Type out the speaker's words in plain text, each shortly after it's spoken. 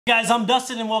Hey guys, I'm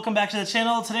Dustin and welcome back to the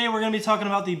channel. Today we're going to be talking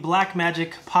about the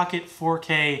Blackmagic Pocket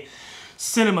 4K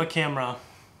cinema camera.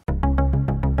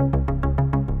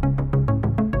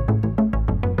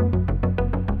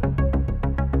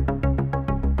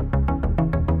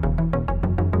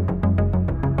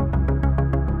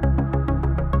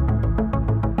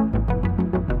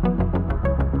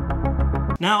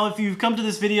 Now, if you've come to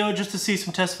this video just to see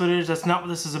some test footage, that's not what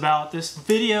this is about. This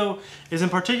video is in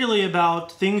particularly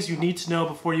about things you need to know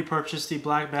before you purchase the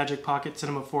Blackmagic Pocket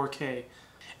Cinema 4K.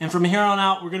 And from here on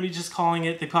out, we're going to be just calling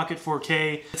it the Pocket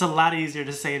 4K. It's a lot easier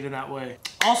to say it in that way.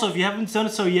 Also, if you haven't done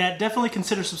so yet, definitely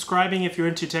consider subscribing if you're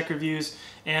into tech reviews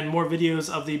and more videos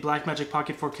of the Blackmagic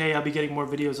Pocket 4K. I'll be getting more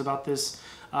videos about this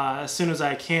as soon as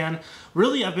I can.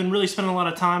 Really, I've been spending a lot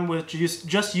of time with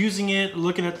just using it,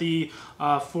 looking at the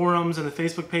forums and the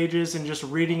Facebook pages, and just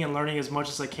reading and learning as much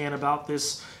as I can about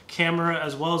this camera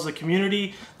as well as the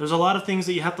community. There's a lot of things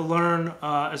that you have to learn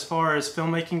as far as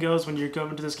filmmaking goes when you're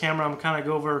going to this camera. I'm kind of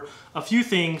go over a few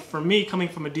things for me coming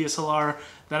from a DSLR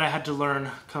that I had to learn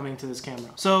coming to this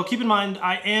camera. So keep in mind,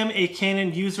 I am a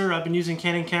Canon user. I've been using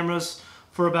Canon cameras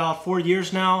for about 4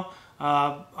 years now.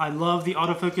 I love the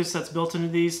autofocus that's built into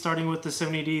these, starting with the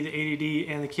 70D, the 80D,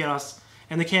 and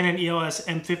the Canon EOS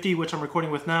M50, which I'm recording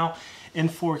with now in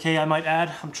 4K, I might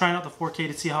add. I'm trying out the 4K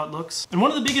to see how it looks. And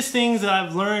one of the biggest things that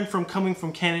I've learned from coming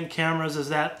from Canon cameras is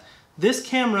that this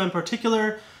camera in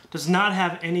particular does not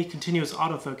have any continuous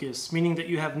autofocus, meaning that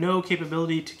you have no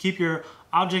capability to keep your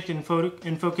object in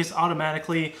focus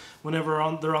automatically whenever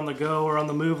they're on the go or on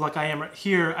the move like I am right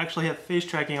here. I actually have face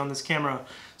tracking on this camera.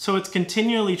 So it's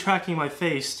continually tracking my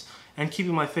face and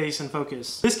keeping my face in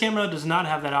focus. This camera does not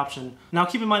have that option. Now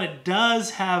keep in mind, it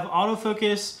does have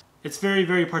autofocus. It's very,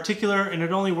 very particular, and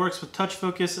it only works with touch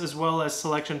focus as well as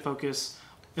selection focus.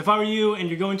 If I were you and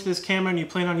you're going to this camera and you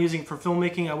plan on using it for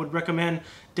filmmaking, I would recommend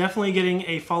definitely getting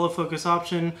a follow focus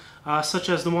option, such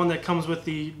as the one that comes with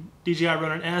the DJI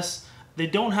Ronin S. They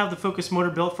don't have the focus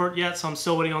motor built for it yet, so I'm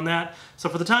still waiting on that. So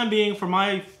for the time being, for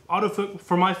my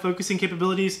focusing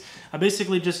capabilities, I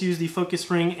basically just use the focus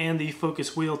ring and the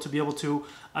focus wheel to be able to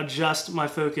adjust my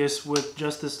focus with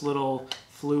just this little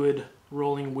fluid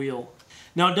rolling wheel.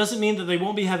 Now, it doesn't mean that they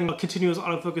won't be having a continuous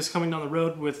autofocus coming down the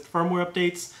road with firmware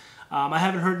updates. I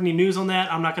haven't heard any news on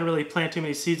that. I'm not going to really plant too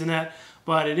many seeds in that,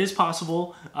 but it is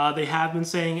possible. They have been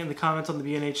saying in the comments on the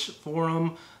B&H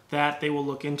forum that they will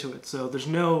look into it. So there's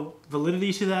no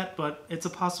validity to that, but it's a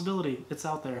possibility. It's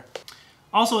out there.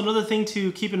 Also, another thing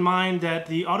to keep in mind, that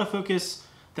the autofocus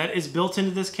that is built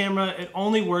into this camera, it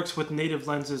only works with native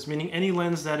lenses, meaning any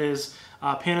lens that is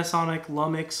Panasonic,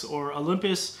 Lumix, or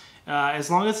Olympus. As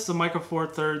long as it's a Micro Four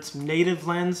Thirds native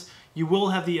lens, you will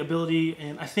have the ability,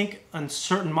 and I think on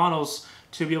certain models,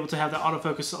 to be able to have the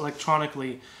autofocus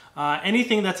electronically.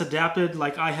 Anything that's adapted,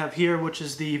 like I have here, which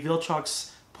is the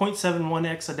Viltrox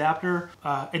 0.71x adapter,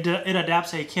 it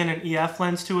adapts a Canon EF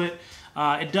lens to it.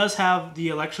 It does have the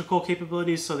electrical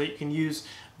capabilities so that you can use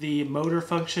the motor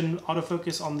function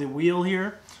autofocus on the wheel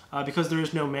here, because there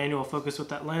is no manual focus with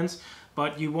that lens,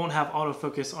 but you won't have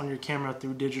autofocus on your camera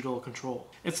through digital control.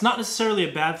 It's not necessarily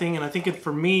a bad thing, and I think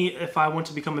for me, if I want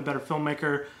to become a better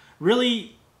filmmaker,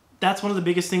 really that's one of the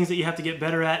biggest things that you have to get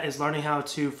better at, is learning how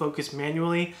to focus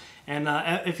manually. And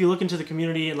if you look into the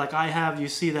community like I have, you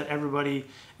see that everybody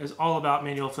is all about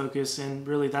manual focus, and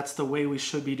really that's the way we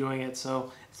should be doing it.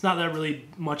 So it's not that really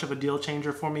much of a deal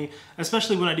changer for me,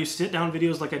 especially when I do sit-down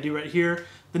videos like I do right here.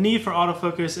 The need for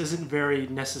autofocus isn't very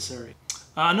necessary.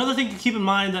 Another thing to keep in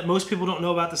mind that most people don't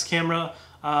know about this camera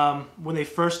when they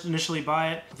first initially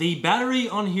buy it, the battery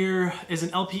on here is an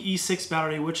LPE6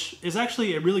 battery, which is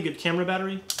actually a really good camera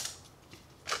battery.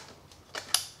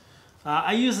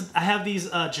 I have these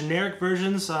generic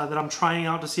versions that I'm trying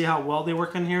out to see how well they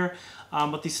work in here,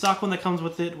 but the stock one that comes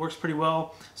with it works pretty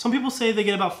well. Some people say they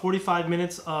get about 45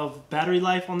 minutes of battery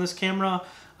life on this camera.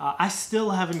 I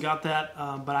still haven't got that,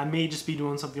 but I may just be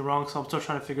doing something wrong, so I'm still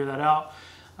trying to figure that out.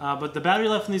 But the battery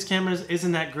life on these cameras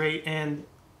isn't that great, and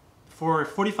for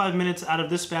 45 minutes out of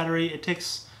this battery, it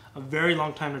takes a very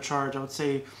long time to charge. I would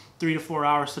say 3 to 4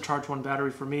 hours to charge one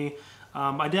battery for me.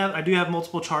 I do have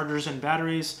multiple chargers and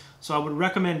batteries, so I would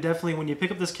recommend definitely when you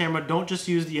pick up this camera, don't just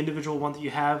use the individual one that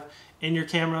you have in your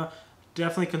camera.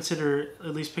 Definitely consider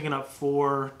at least picking up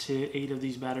 4 to 8 of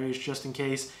these batteries just in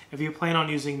case, if you plan on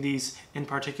using these in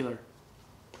particular.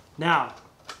 Now,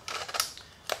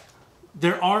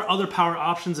 there are other power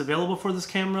options available for this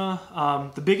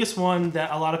camera. The biggest one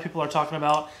that a lot of people are talking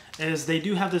about is they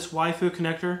do have this Wi-Fi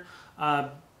connector.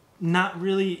 Not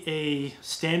really a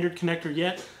standard connector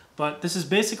yet, but this is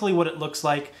basically what it looks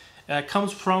like. It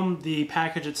comes from the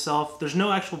package itself. There's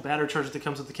no actual battery charger that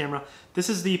comes with the camera. This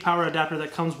is the power adapter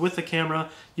that comes with the camera.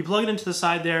 You plug it into the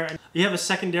side there, and you have a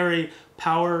secondary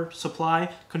power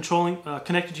supply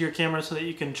connected to your camera so that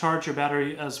you can charge your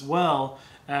battery as well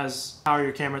as power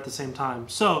your camera at the same time.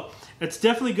 So it's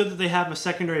definitely good that they have a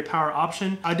secondary power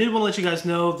option. I did want to let you guys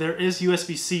know there is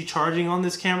USB-C charging on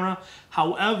this camera.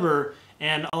 However,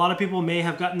 and a lot of people may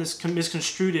have gotten this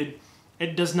misconstrued,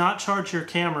 it does not charge your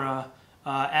camera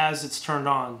as it's turned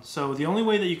on. So the only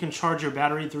way that you can charge your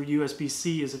battery through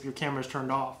USB-C is if your camera is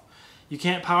turned off. You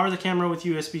can't power the camera with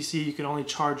USB-C, you can only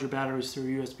charge your batteries through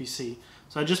USB-C.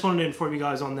 So I just wanted to inform you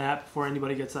guys on that before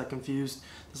anybody gets that confused.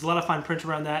 There's a lot of fine print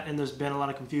around that, and there's been a lot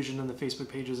of confusion in the Facebook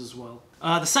pages as well.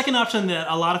 The second option that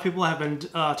a lot of people have been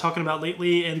talking about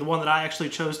lately, and the one that I actually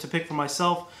chose to pick for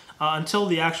myself until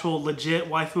the actual legit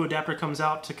waifu adapter comes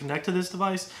out to connect to this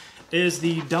device, is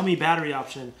the dummy battery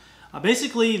option.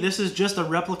 Basically, this is just a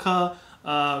replica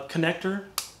connector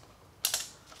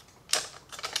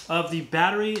of the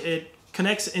battery. It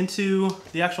connects into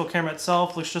the actual camera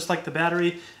itself, looks just like the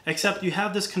battery, except you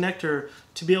have this connector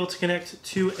to be able to connect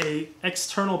to a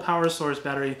external power source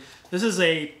battery. This is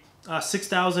a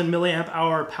 6,000 milliamp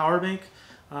hour power bank.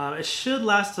 It should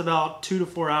last about 2 to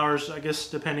 4 hours, I guess,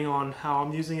 depending on how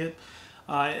I'm using it.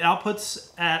 It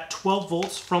outputs at 12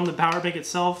 volts from the power bank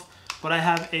itself, but I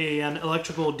have an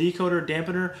electrical decoder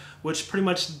dampener, which pretty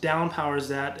much down powers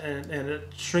that, and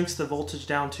it shrinks the voltage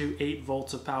down to 8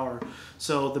 volts of power.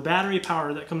 So the battery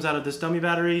power that comes out of this dummy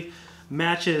battery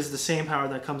matches the same power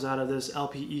that comes out of this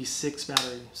LPE6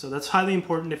 battery. So that's highly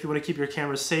important if you want to keep your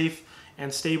camera safe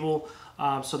and stable.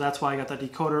 So that's why I got that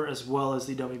decoder as well as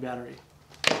the dummy battery.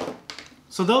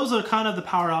 So those are kind of the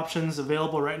power options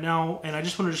available right now, and I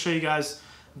just wanted to show you guys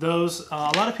those. A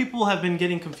lot of people have been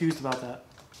getting confused about that.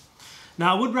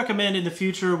 Now, I would recommend in the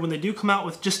future, when they do come out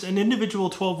with just an individual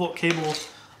 12-volt cable,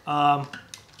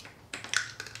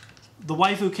 the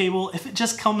waifu cable, if it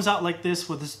just comes out like this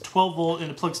with this 12-volt and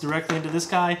it plugs directly into this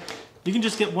guy, you can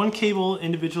just get one cable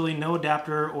individually, no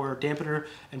adapter or dampener,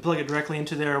 and plug it directly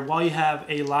into there while you have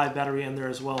a live battery in there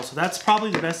as well. So that's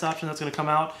probably the best option that's going to come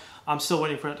out. I'm still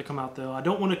waiting for it to come out though. I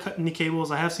don't want to cut any cables.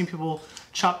 I have seen people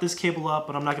chop this cable up,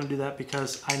 but I'm not going to do that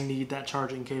because I need that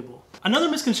charging cable. Another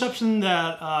misconception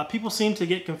that people seem to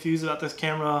get confused about this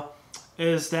camera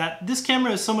is that this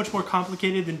camera is so much more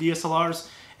complicated than DSLRs,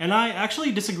 and I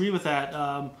actually disagree with that.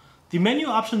 The menu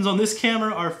options on this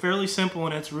camera are fairly simple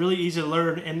and it's really easy to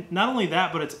learn, and not only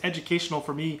that, but it's educational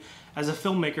for me as a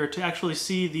filmmaker to actually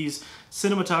see these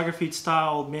cinematography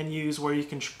style menus where you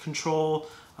can control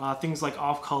things like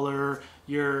off color,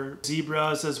 your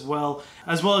zebras as well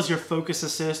as your focus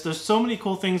assist. There's so many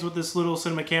cool things with this little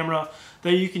cinema camera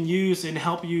that you can use and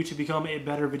help you to become a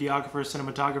better videographer,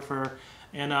 cinematographer.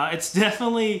 And it's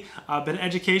definitely been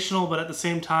educational, but at the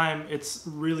same time, it's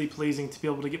really pleasing to be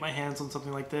able to get my hands on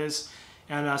something like this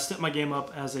and step my game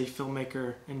up as a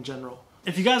filmmaker in general.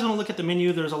 If you guys want to look at the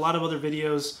menu, there's a lot of other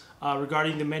videos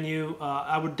regarding the menu.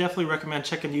 I would definitely recommend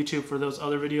checking YouTube for those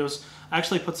other videos. I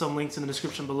actually put some links in the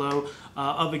description below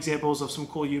of examples of some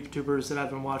cool YouTubers that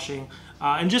I've been watching,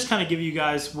 and just kind of give you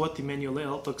guys what the menu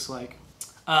layout looks like.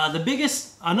 Another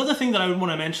thing that I would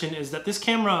want to mention is that this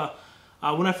camera,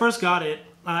 when I first got it,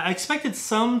 I expected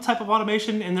some type of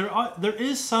automation, and there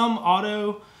is some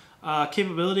auto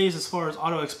capabilities as far as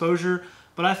auto exposure.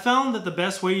 But I found that the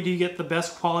best way to get the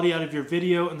best quality out of your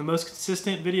video and the most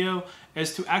consistent video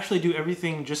is to actually do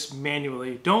everything just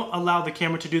manually. Don't allow the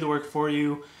camera to do the work for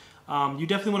you. You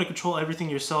definitely want to control everything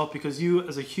yourself, because you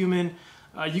as a human,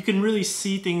 you can really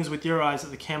see things with your eyes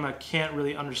that the camera can't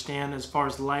really understand as far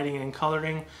as lighting and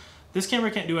coloring. This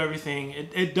camera can't do everything.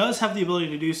 It does have the ability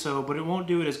to do so, but it won't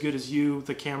do it as good as you,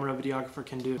 the camera videographer,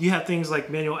 can do. You have things like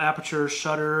manual aperture,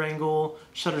 shutter angle,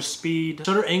 shutter speed.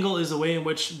 Shutter angle is the way in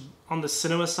which on the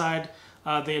cinema side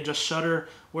they adjust shutter,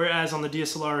 whereas on the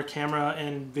DSLR camera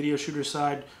and video shooter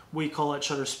side we call it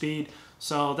shutter speed.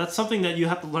 So that's something that you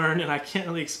have to learn, and I can't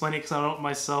really explain it because I don't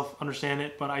myself understand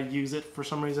it, but I use it for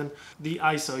some reason. The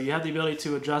ISO, you have the ability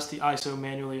to adjust the ISO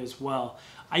manually as well.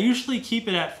 I usually keep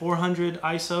it at 400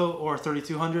 ISO or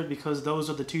 3200 because those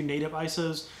are the two native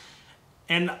ISOs.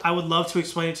 And I would love to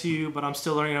explain it to you, but I'm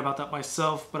still learning about that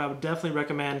myself. But I would definitely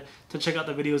recommend to check out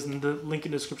the videos in the link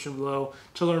in the description below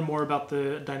to learn more about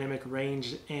the dynamic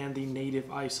range and the native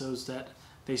ISOs that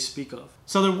they speak of.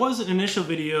 So there was an initial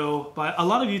video by a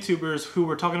lot of YouTubers who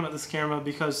were talking about this camera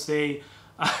because they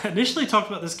initially talked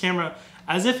about this camera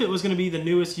as if it was going to be the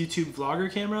newest YouTube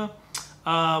vlogger camera.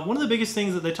 One of the biggest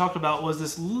things that they talked about was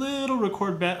this little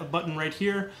record button right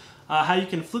here, how you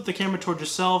can flip the camera towards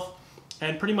yourself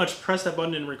and pretty much press that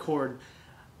button and record.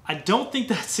 I don't think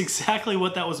that's exactly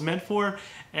what that was meant for,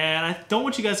 and I don't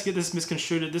want you guys to get this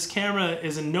misconstrued. This camera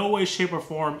is in no way, shape, or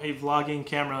form a vlogging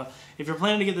camera. If you're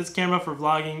planning to get this camera for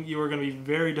vlogging, you are going to be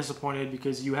very disappointed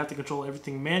because you have to control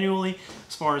everything manually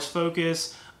as far as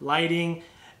focus, lighting,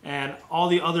 and all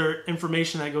the other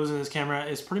information that goes in this camera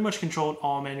is pretty much controlled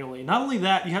all manually. Not only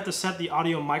that, you have to set the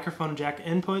audio microphone jack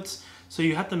inputs, so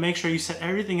you have to make sure you set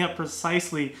everything up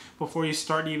precisely before you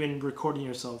start even recording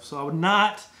yourself. So I would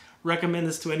not recommend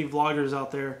this to any vloggers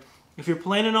out there. If you're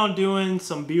planning on doing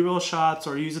some B-roll shots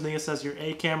or using this as your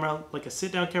A camera, like a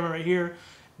sit-down camera right here,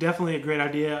 definitely a great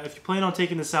idea. If you plan on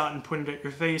taking this out and putting it at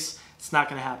your face, it's not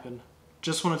going to happen.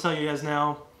 Just want to tell you guys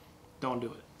now, don't do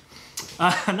it.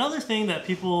 Another thing that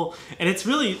people, and it's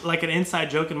really like an inside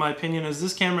joke in my opinion, is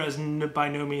this camera is by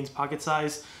no means pocket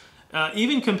size.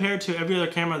 Even compared to every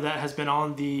other camera that has been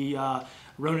on the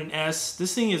Ronin S,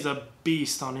 this thing is a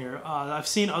beast on here. I've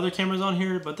seen other cameras on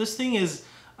here, but this thing is,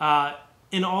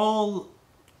 in all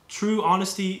true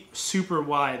honesty, super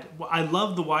wide. I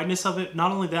love the wideness of it.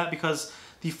 Not only that, because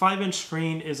the 5-inch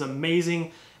screen is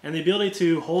amazing, and the ability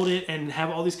to hold it and have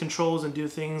all these controls and do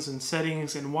things and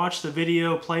settings and watch the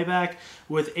video playback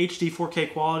with HD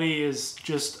 4K quality is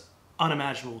just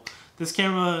unimaginable. This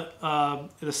camera,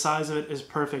 the size of it is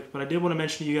perfect, but I did want to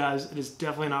mention to you guys, it is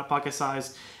definitely not pocket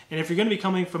sized. And if you're going to be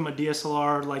coming from a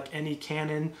DSLR like any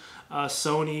Canon,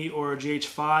 Sony, or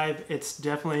GH5, it's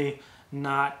definitely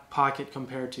not pocket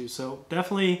compared to. So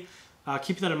definitely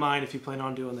keep that in mind if you plan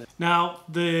on doing that. Now,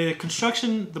 the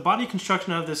body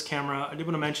construction of this camera, I did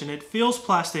want to mention, it feels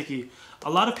plasticky. A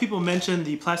lot of people mention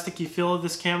the plasticky feel of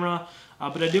this camera,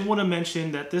 but I did want to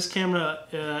mention that this camera,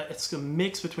 it's a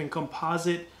mix between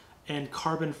composite and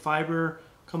carbon fiber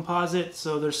composite.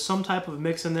 So there's some type of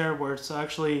mix in there where it's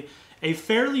actually a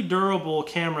fairly durable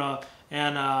camera,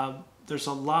 and there's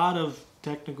a lot of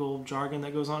technical jargon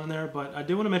that goes on in there, but I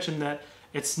do want to mention that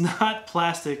it's not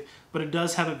plastic, but it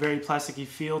does have a very plasticky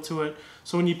feel to it.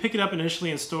 So when you pick it up initially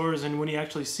in stores and when you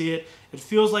actually see it, it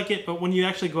feels like it, but when you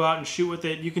actually go out and shoot with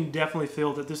it, you can definitely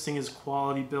feel that this thing is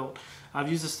quality built. I've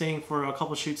used this thing for a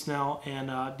couple shoots now, and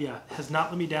yeah, has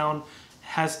not let me down,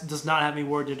 does not have me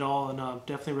worried at all, and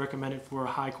definitely recommend it for a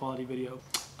high quality video.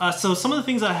 So some of the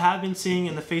things I have been seeing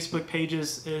in the Facebook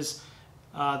pages is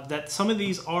that some of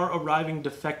these are arriving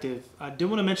defective. I did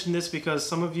want to mention this because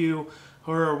some of you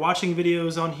who are watching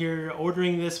videos on here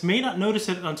ordering this may not notice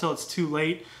it until it's too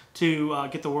late to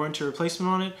get the warranty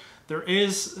replacement on it. There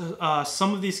is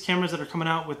some of these cameras that are coming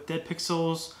out with dead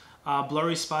pixels,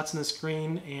 blurry spots in the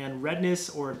screen, and redness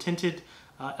or tinted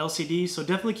LCD. So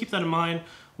definitely keep that in mind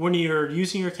when you're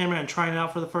using your camera and trying it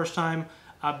out for the first time.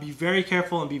 Be very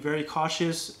careful and be very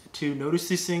cautious to notice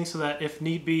these things so that if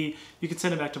need be, you can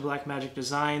send it back to Blackmagic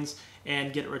Designs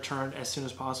and get it returned as soon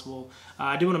as possible.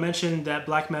 I do want to mention that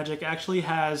Blackmagic actually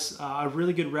has a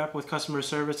really good rep with customer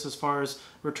service as far as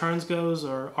returns goes,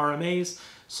 or RMAs.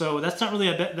 So that's not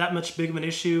really that much big of an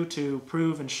issue to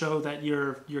prove and show that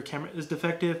your camera is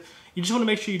defective. You just want to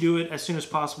make sure you do it as soon as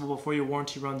possible before your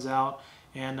warranty runs out,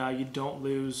 and you don't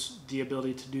lose the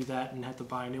ability to do that and have to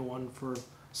buy a new one for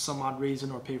some odd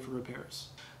reason or pay for repairs.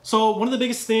 So one of the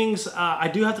biggest things I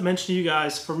do have to mention to you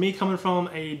guys, for me coming from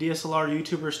a DSLR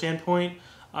YouTuber standpoint,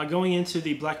 going into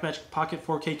the Blackmagic Pocket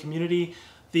 4K community,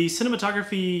 the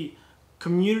cinematography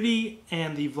community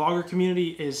and the vlogger community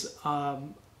is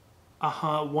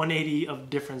 180 of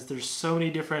difference. There's so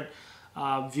many different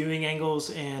viewing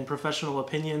angles and professional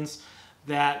opinions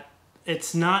that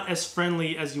it's not as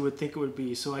friendly as you would think it would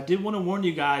be. So I did want to warn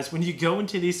you guys, when you go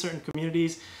into these certain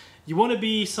communities, you want to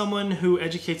be someone who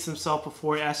educates himself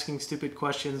before asking stupid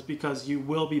questions, because you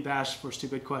will be bashed for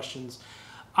stupid questions.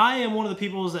 I am one of the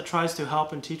people that tries to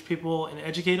help and teach people and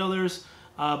educate others,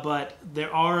 but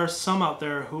there are some out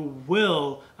there who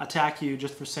will attack you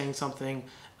just for saying something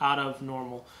out of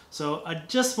normal. So I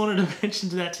just wanted to mention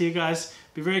that to you guys.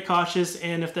 Be very cautious,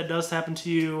 and if that does happen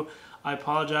to you, I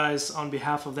apologize on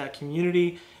behalf of that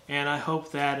community, and I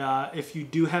hope that if you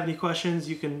do have any questions,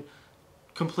 you can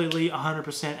completely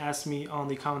 100% ask me on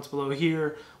the comments below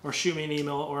here, or shoot me an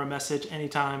email or a message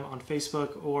anytime on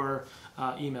Facebook or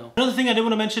email. Another thing I did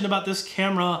want to mention about this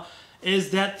camera is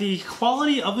that the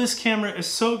quality of this camera is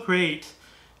so great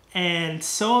and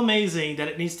so amazing that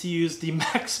it needs to use the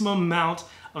maximum amount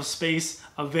of space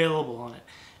available on it.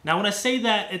 Now when I say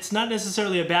that, it's not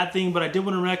necessarily a bad thing, but I did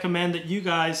want to recommend that you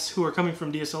guys who are coming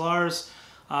from DSLRs,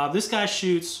 this guy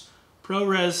shoots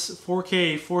ProRes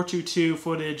 4K 422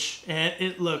 footage, and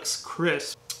it looks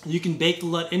crisp. You can bake the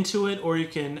LUT into it, or you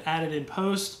can add it in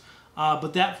post,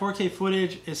 but that 4K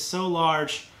footage is so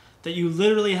large that you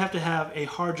literally have to have a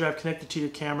hard drive connected to your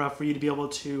camera for you to be able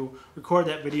to record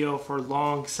that video for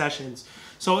long sessions.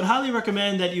 So I would highly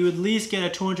recommend that you at least get a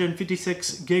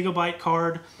 256 gigabyte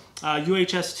card,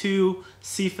 UHS 2,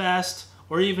 CFast,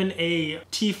 or even a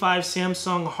T5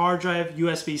 Samsung hard drive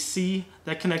USB-C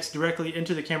that connects directly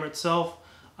into the camera itself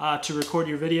to record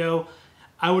your video.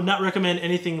 I would not recommend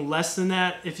anything less than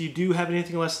that. If you do have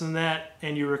anything less than that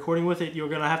and you're recording with it, you're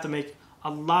gonna have to make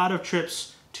a lot of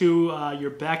trips to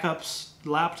your backups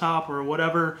laptop or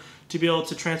whatever to be able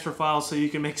to transfer files so you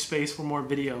can make space for more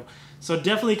video. So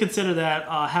definitely consider that.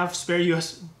 Have spare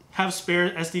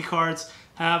SD cards,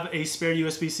 have a spare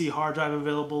USB-C hard drive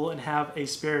available, and have a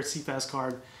spare CFast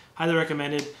card. Highly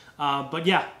recommended. But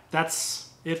yeah, that's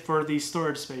it for the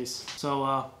storage space.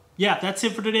 So yeah, that's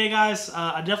it for today, guys.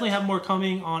 I definitely have more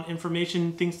coming on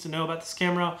information, things to know about this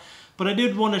camera. But I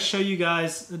did want to show you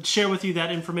guys, share with you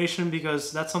that information,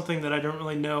 because that's something that I didn't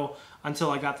really know until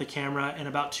I got the camera. And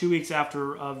about 2 weeks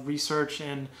after of research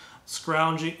and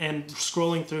scrounging and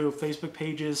scrolling through Facebook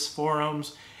pages,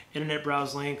 forums, internet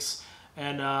browse links,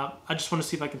 and I just want to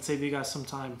see if I can save you guys some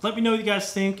time. Let me know what you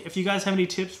guys think. If you guys have any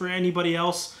tips for anybody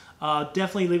else,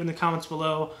 definitely leave in the comments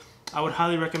below. I would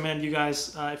highly recommend you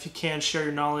guys, if you can, share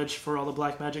your knowledge for all the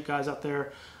Blackmagic guys out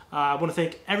there. I want to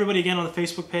thank everybody again on the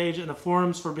Facebook page and the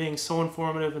forums for being so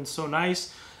informative and so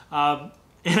nice.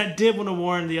 And I did want to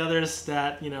warn the others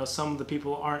that, you know, some of the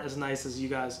people aren't as nice as you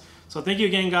guys. So thank you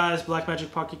again, guys,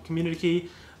 Blackmagic Pocket community.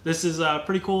 This is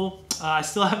pretty cool. I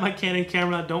still have my Canon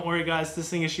camera. Don't worry, guys. This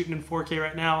thing is shooting in 4K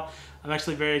right now. I'm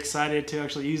actually very excited to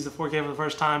actually use the 4K for the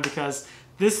first time, because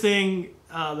this thing,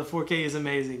 the 4K is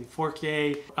amazing.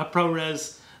 4K, a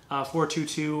ProRes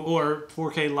 422 or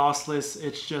 4K lossless.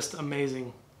 It's just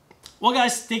amazing. Well,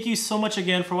 guys, thank you so much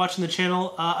again for watching the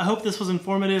channel. I hope this was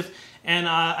informative, and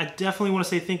I definitely want to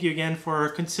say thank you again for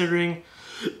considering.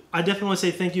 I definitely want to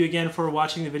say thank you again for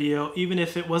watching the video, even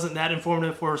if it wasn't that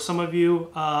informative for some of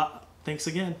you. Thanks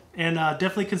again, and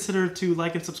definitely consider to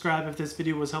like and subscribe if this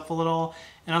video was helpful at all.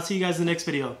 And I'll see you guys in the next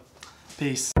video.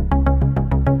 Peace.